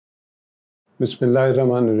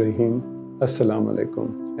Bismillahirrahmanirrahim. Assalamu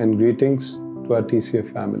alaikum and greetings to our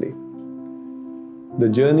TCF family. The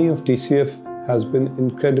journey of TCF has been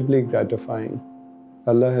incredibly gratifying.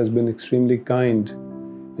 Allah has been extremely kind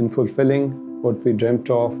in fulfilling what we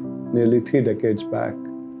dreamt of nearly 3 decades back,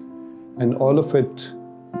 and all of it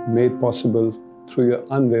made possible through your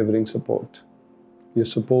unwavering support. Your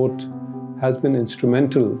support has been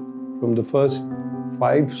instrumental from the first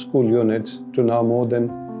 5 school units to now more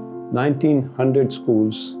than 1900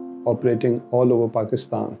 schools operating all over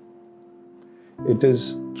Pakistan. It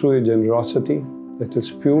is through your generosity that has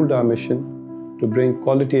fueled our mission to bring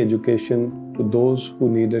quality education to those who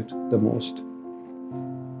need it the most.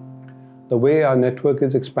 The way our network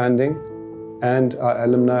is expanding and our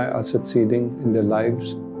alumni are succeeding in their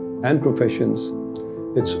lives and professions,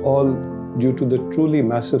 it's all due to the truly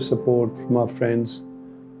massive support from our friends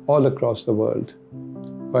all across the world.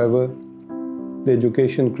 However, the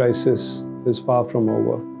education crisis is far from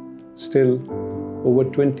over. Still, over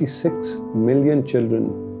 26 million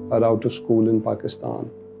children are out of school in Pakistan.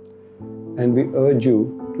 And we urge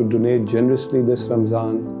you to donate generously this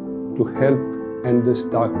Ramzan to help end this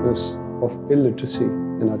darkness of illiteracy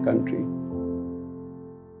in our country.